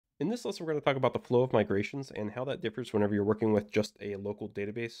In this lesson, we're going to talk about the flow of migrations and how that differs whenever you're working with just a local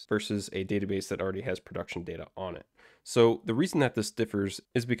database versus a database that already has production data on it. So the reason that this differs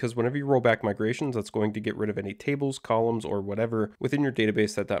is because whenever you roll back migrations, that's going to get rid of any tables, columns, or whatever within your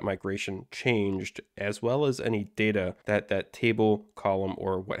database that migration changed, as well as any data that table, column,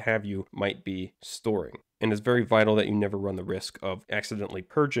 or what have you might be storing. And it's very vital that you never run the risk of accidentally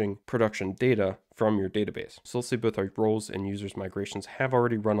purging production data from your database. So let's say both our roles and users migrations have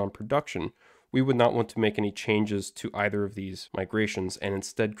already run on production. We would not want to make any changes to either of these migrations and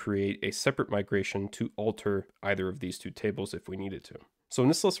instead create a separate migration to alter either of these two tables if we needed to. So in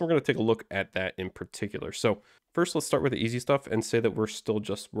this lesson, we're going to take a look at that in particular. So first, let's start with the easy stuff and say that we're still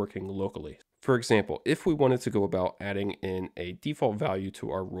just working locally. For example, if we wanted to go about adding in a default value to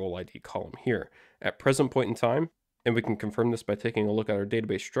our role ID column here, at present point in time, and we can confirm this by taking a look at our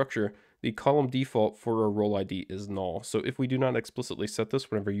database structure, the column default for our role ID is null. So if we do not explicitly set this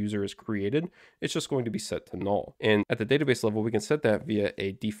whenever a user is created, it's just going to be set to null. And at the database level, we can set that via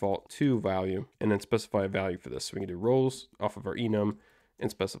a default to value and then specify a value for this. So we can do roles off of our enum and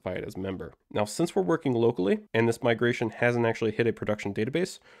specify it as member. Now, since we're working locally and this migration hasn't actually hit a production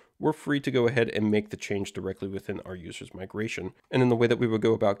database, we're free to go ahead and make the change directly within our user's migration. And then the way that we would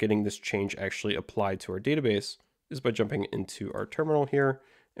go about getting this change actually applied to our database is by jumping into our terminal here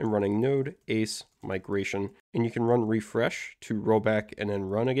and running node ace migration. And you can run refresh to roll back and then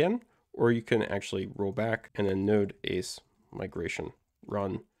run again, or you can actually roll back and then node ace migration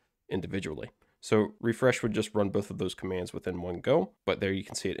run individually. So refresh would just run both of those commands within one go, but there you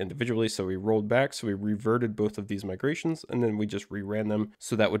can see it individually. So we rolled back, so we reverted both of these migrations, and then we just reran them.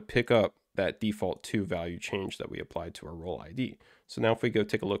 So that would pick up that default to value change that we applied to our role ID. So now if we go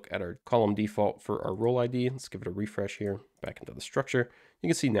take a look at our column default for our role ID, let's give it a refresh here, back into the structure. You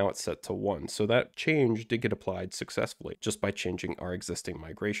can see now it's set to 1. So that change did get applied successfully just by changing our existing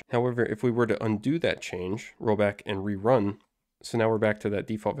migration. However, if we were to undo that change, roll back and rerun, so now we're back to that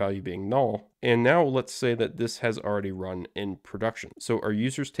default value being null. And now let's say that this has already run in production. So our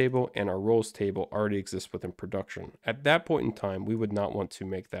users table and our roles table already exist within production. At that point in time, we would not want to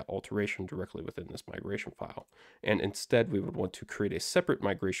make that alteration directly within this migration file. And instead, we would want to create a separate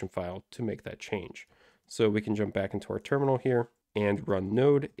migration file to make that change. So we can jump back into our terminal here and run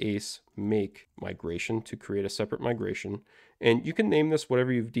node ace make migration to create a separate migration. And you can name this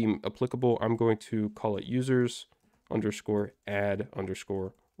whatever you deem applicable. I'm going to call it users underscore add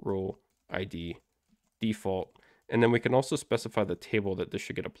underscore role ID default. And then we can also specify the table that this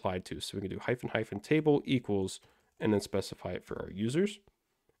should get applied to. So we can do hyphen table equals, and then specify it for our users.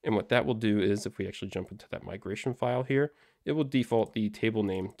 And what that will do is if we actually jump into that migration file here, it will default the table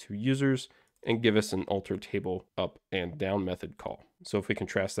name to users and give us an alter table up and down method call. So if we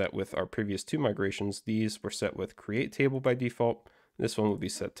contrast that with our previous two migrations, these were set with create table by default. This one will be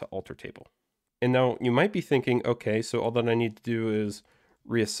set to alter table. And now you might be thinking, okay, so all that I need to do is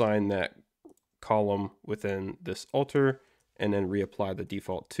reassign that column within this alter and then reapply the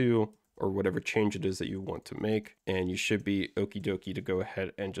default to, or whatever change it is that you want to make. And you should be okie dokie to go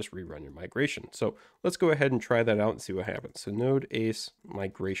ahead and just rerun your migration. So let's go ahead and try that out and see what happens. So node ace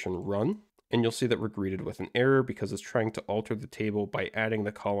migration run. And you'll see that we're greeted with an error because it's trying to alter the table by adding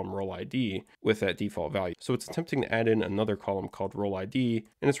the column role ID with that default value. So it's attempting to add in another column called role ID,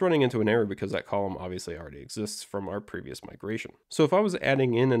 and it's running into an error because that column obviously already exists from our previous migration. So if I was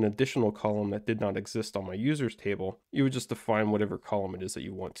adding in an additional column that did not exist on my users table, you would just define whatever column it is that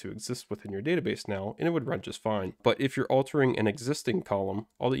you want to exist within your database now, and it would run just fine. But if you're altering an existing column,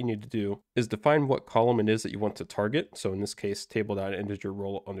 all that you need to do is define what column it is that you want to target. So in this case, table.integer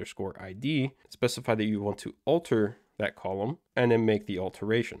role underscore ID. Specify that you want to alter that column and then make the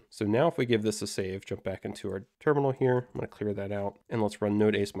alteration. So now if we give this a save, jump back into our terminal here, I'm going to clear that out, and let's run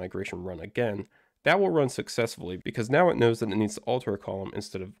node ace migration run again. That will run successfully because now it knows that it needs to alter a column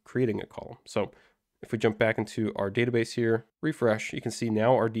instead of creating a column. So if we jump back into our database here, refresh, you can see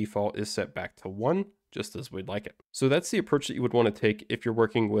now our default is set back to 1, just as we'd like it. So that's the approach that you would want to take if you're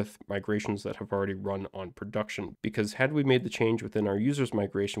working with migrations that have already run on production, because had we made the change within our users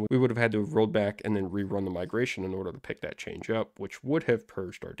migration, we would have had to have rolled back and then rerun the migration in order to pick that change up, which would have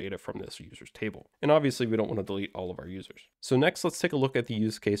purged our data from this users table. And obviously we don't want to delete all of our users. So next, let's take a look at the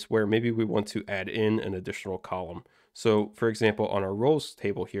use case where maybe we want to add in an additional column. So for example, on our roles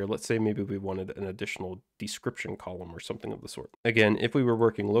table here, let's say maybe we wanted an additional description column or something of the sort. Again, if we were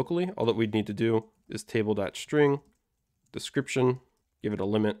working locally, all that we'd need to do is table.string description, give it a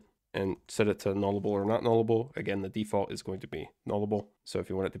limit, and set it to nullable or not nullable. Again, the default is going to be nullable. So if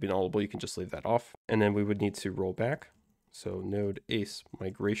you want it to be nullable, you can just leave that off. And then we would need to roll back. So node ace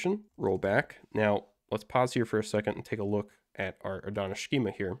migration, roll back. Now let's pause here for a second and take a look at our Adonis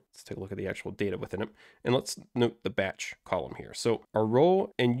schema here. Let's take a look at the actual data within it. And let's note the batch column here. So our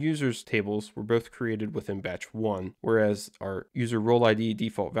role and users tables were both created within batch 1, whereas our user role ID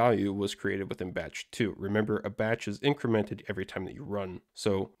default value was created within batch 2. Remember, a batch is incremented every time that you run.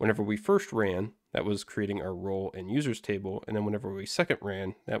 So whenever we first ran, that was creating our role and users table. And then whenever we second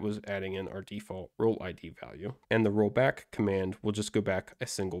ran, that was adding in our default role ID value. And the rollback command will just go back a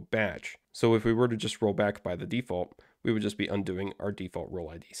single batch. So if we were to just roll back by the default, we would just be undoing our default role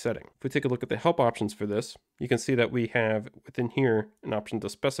ID setting. If we take a look at the help options for this, you can see that we have within here an option to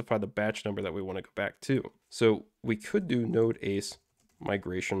specify the batch number that we want to go back to. So we could do node ace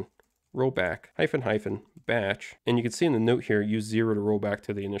migration rollback -- batch, and you can see in the note here, use 0 to roll back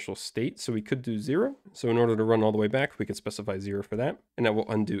to the initial state. So we could do 0. So in order to run all the way back, we could specify 0 for that, and that will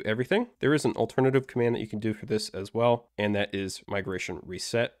undo everything. There is an alternative command that you can do for this as well, and that is migration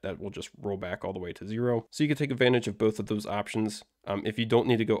reset. That will just roll back all the way to 0. So you can take advantage of both of those options. If you don't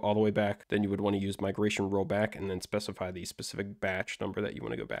need to go all the way back, then you would want to use migration rollback and then specify the specific batch number that you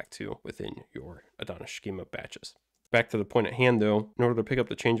want to go back to within your Adonis schema batches. Back to the point at hand though, in order to pick up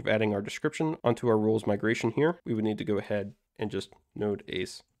the change of adding our description onto our roles migration here, we would need to go ahead and just node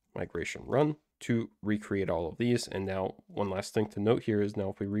ace migration run to recreate all of these. And now one last thing to note here is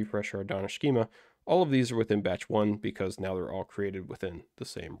now if we refresh our Adonis schema, all of these are within batch 1 because now they're all created within the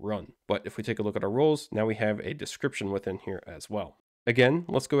same run. But if we take a look at our roles, now we have a description within here as well. Again,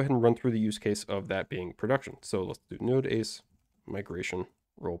 let's go ahead and run through the use case of that being production. So let's do node ace migration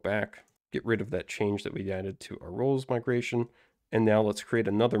rollback. Get rid of that change that we added to our roles migration. And now let's create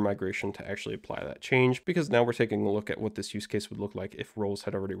another migration to actually apply that change, because now we're taking a look at what this use case would look like if roles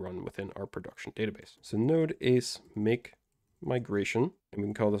had already run within our production database. So node ace make migration, and we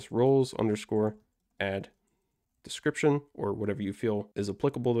can call this roles underscore add description, or whatever you feel is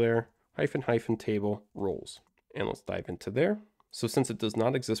applicable there, -- table roles. And let's dive into there. So since it does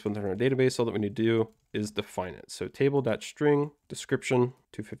not exist within our database, all that we need to do is define it. So table.string description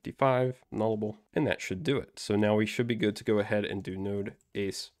 255 nullable, and that should do it. So now we should be good to go ahead and do node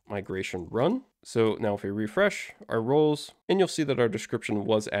ace migration run. So now if we refresh our roles, and you'll see that our description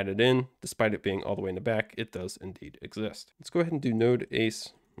was added in, despite it being all the way in the back, it does indeed exist. Let's go ahead and do node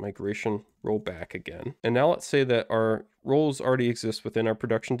ace migration rollback again. And now let's say that our roles already exist within our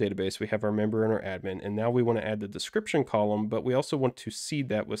production database. We have our member and our admin, and now we want to add the description column, but we also want to seed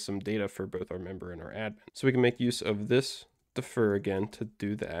that with some data for both our member and our admin. So we can make use of this defer again to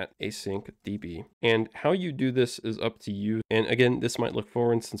do that, async db. And how you do this is up to you. And again, this might look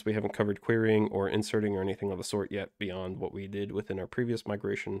foreign since we haven't covered querying or inserting or anything of the sort yet beyond what we did within our previous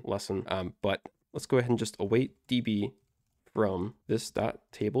migration lesson. But let's go ahead and just await db from this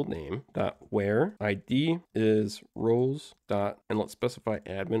table name where ID is roles and let's specify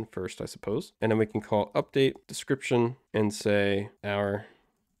admin first, I suppose. And then we can call update description and say our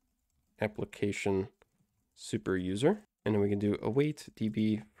application super user. And then we can do await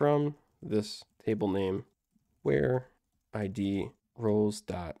db from this table name where ID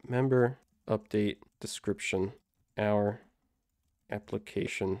roles.member update description our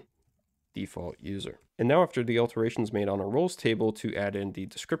application default user. And now after the alterations made on our roles table to add in the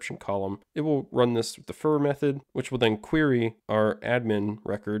description column, it will run this defer method, which will then query our admin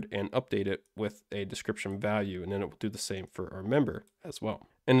record and update it with a description value. And then it will do the same for our member as well.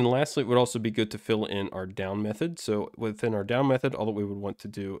 And then lastly, it would also be good to fill in our down method. So within our down method, all that we would want to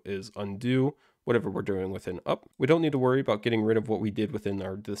do is undo whatever we're doing within up. We don't need to worry about getting rid of what we did within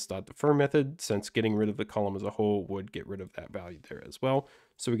our this.defer method, since getting rid of the column as a whole would get rid of that value there as well.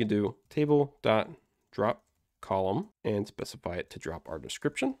 So we can do table.drop column and specify it to drop our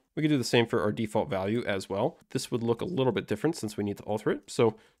description. We can do the same for our default value as well. This would look a little bit different since we need to alter it.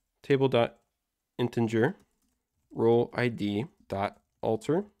 So table.integer role ID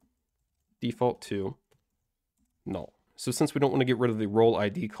alter default to null. So since we don't want to get rid of the role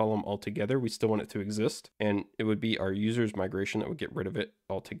ID column altogether, we still want it to exist, and it would be our users migration that would get rid of it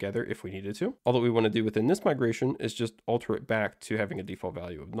altogether if we needed to. All that we want to do within this migration is just alter it back to having a default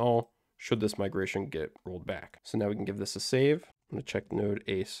value of null should this migration get rolled back. So now we can give this a save. I'm going to check node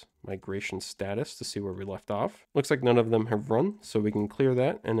ace migration status to see where we left off. Looks like none of them have run, so we can clear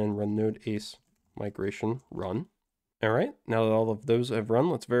that and then run node ace migration run. All right, now that all of those have run,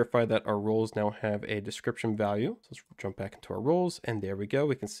 let's verify that our roles now have a description value. So let's jump back into our roles, and there we go.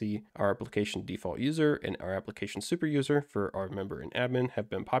 We can see our application default user and our application super user for our member and admin have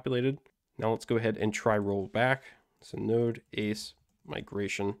been populated. Now let's go ahead and try roll back. So node ace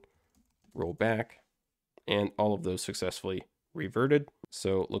migration roll back, and all of those successfully reverted.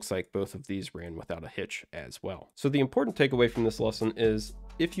 So it looks like both of these ran without a hitch as well. So the important takeaway from this lesson is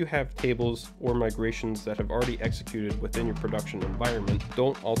if you have tables or migrations that have already executed within your production environment,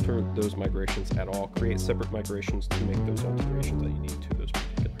 don't alter those migrations at all. Create separate migrations to make those alterations that you need to those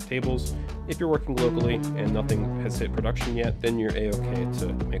particular tables. If you're working locally and nothing has hit production yet, then you're a-okay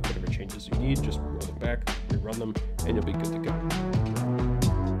to make whatever changes you need. Just roll them back, rerun them, and you'll be good to go.